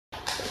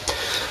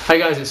Hi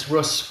guys, it's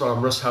Russ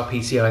from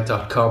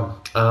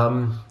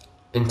russhowpti.com.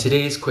 In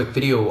today's quick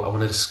video, I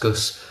want to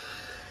discuss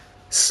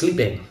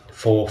sleeping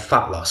for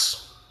fat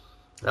loss.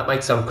 That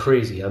might sound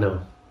crazy, I know,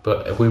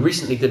 but we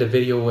recently did a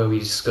video where we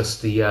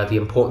discussed the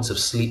importance of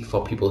sleep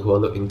for people who are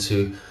looking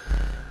to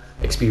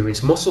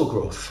experience muscle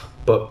growth.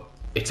 But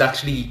it's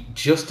actually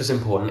just as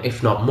important,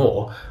 if not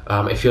more,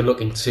 if you're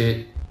looking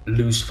to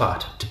lose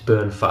fat, to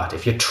burn fat.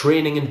 If you're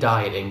training and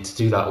dieting to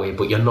do that way,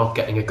 but you're not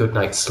getting a good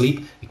night's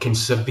sleep, it can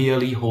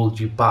severely hold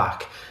you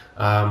back.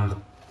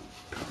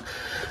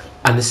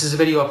 And this is a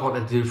video I've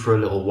wanted to do for a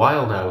little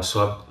while now,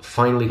 so I've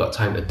finally got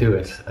time to do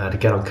it, to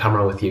get on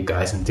camera with you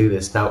guys and do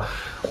this. Now,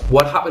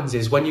 what happens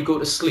is when you go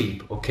to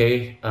sleep,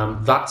 okay,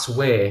 that's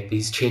where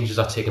these changes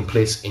are taking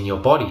place in your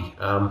body.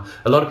 A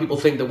lot of people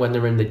think that when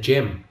they're in the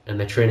gym and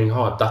they're training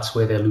hard, that's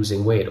where they're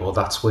losing weight or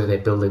that's where they're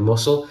building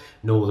muscle.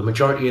 No, the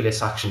majority of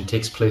this action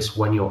takes place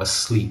when you're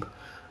asleep.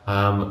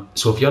 So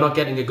if you're not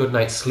getting a good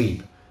night's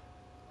sleep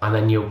and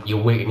then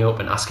you're waking up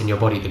and asking your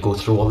body to go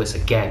through all this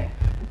again,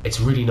 it's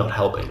really not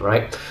helping,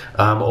 right?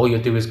 All you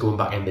do is going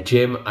back in the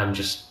gym and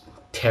just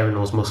tearing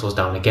those muscles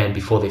down again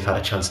before they've had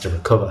a chance to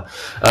recover.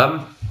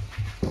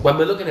 When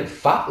we're looking at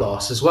fat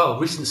loss as well,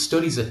 recent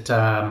studies at,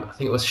 I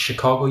think it was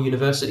Chicago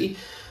University,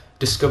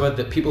 discovered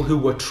that people who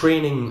were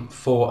training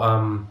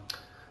for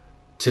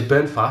to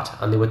burn fat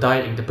and they were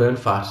dieting to burn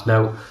fat,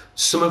 now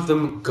some of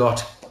them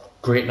got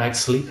great night's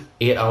sleep,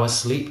 8 hours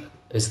sleep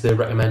is the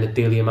recommended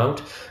daily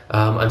amount,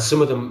 and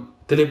some of them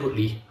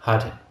deliberately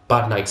had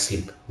bad night's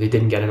sleep. They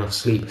didn't get enough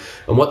sleep,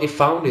 and what they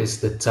found is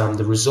that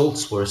the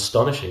results were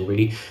astonishing,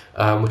 really,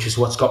 which is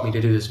what's got me to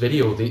do this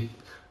video. The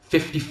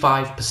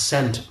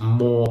 55%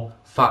 more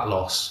fat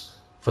loss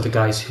for the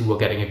guys who were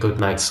getting a good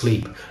night's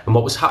sleep. And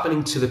what was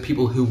happening to the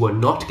people who were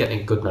not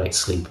getting a good night's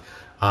sleep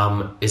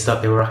is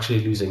that they were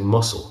actually losing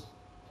muscle.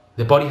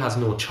 The body has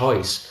no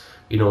choice,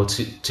 you know,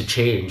 to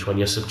change when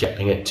you're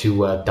subjecting it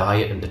to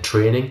diet and to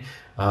training.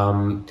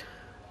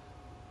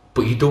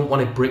 But you don't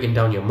want it breaking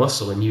down your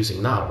muscle and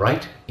using that,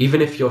 right?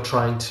 Even if you're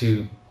trying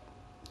to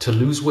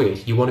lose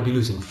weight, you want to be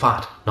losing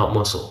fat, not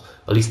muscle.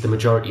 At least the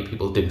majority of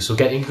people do. So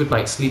getting a good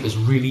night's sleep is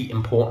really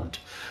important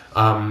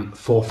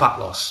for fat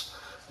loss.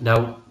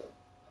 Now,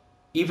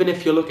 even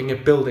if you're looking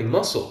at building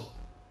muscle,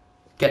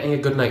 getting a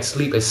good night's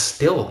sleep is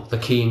still the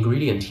key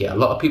ingredient here. A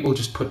lot of people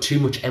just put too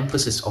much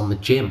emphasis on the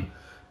gym.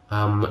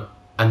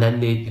 And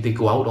then they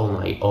go out all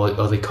night or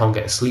they can't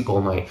get to sleep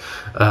all night,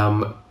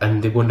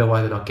 and they wonder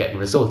why they're not getting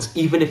results.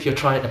 Even if you're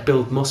trying to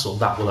build muscle,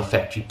 that will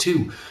affect you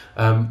too.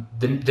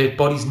 The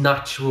body's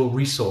natural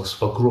resource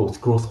for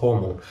growth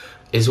hormone,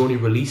 is only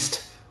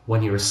released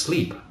when you're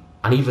asleep.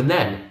 And even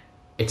then,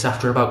 it's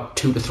after about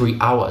 2 to 3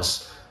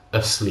 hours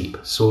of sleep.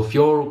 So if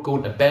you're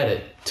going to bed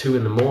at 2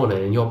 in the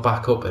morning and you're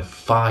back up at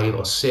 5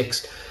 or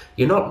 6,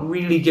 you're not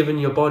really giving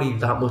your body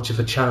that much of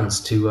a chance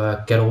to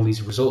get all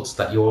these results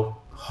that your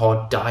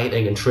hard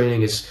dieting and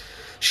training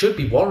should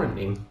be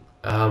warranting.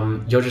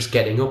 You're just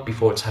getting up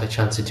before it's had a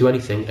chance to do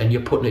anything, and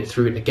you're putting it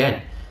through it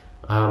again,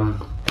 and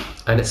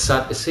it's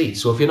sad to see.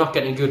 So if you're not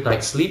getting a good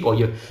night's sleep, or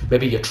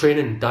maybe you're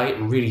training and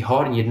dieting really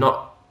hard and you're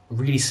not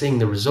really seeing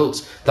the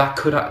results,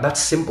 that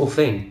simple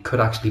thing could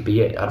actually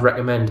be it. I'd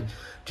recommend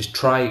just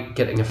try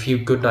getting a few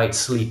good nights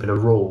sleep in a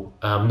row.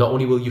 Not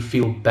only will you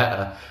feel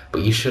better,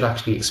 but you should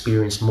actually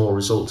experience more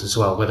results as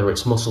well, whether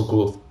it's muscle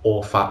growth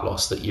or fat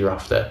loss that you're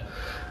after.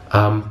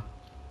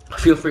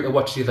 Feel free to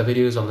watch the other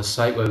videos on the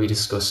site where we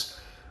discuss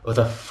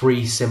other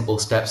free simple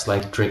steps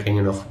like drinking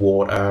enough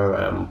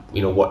water,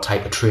 you know, what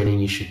type of training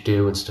you should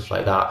do and stuff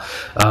like that.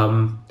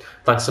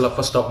 Thanks a lot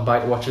for stopping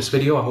by to watch this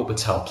video. I hope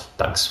it's helped.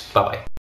 Thanks. Bye bye.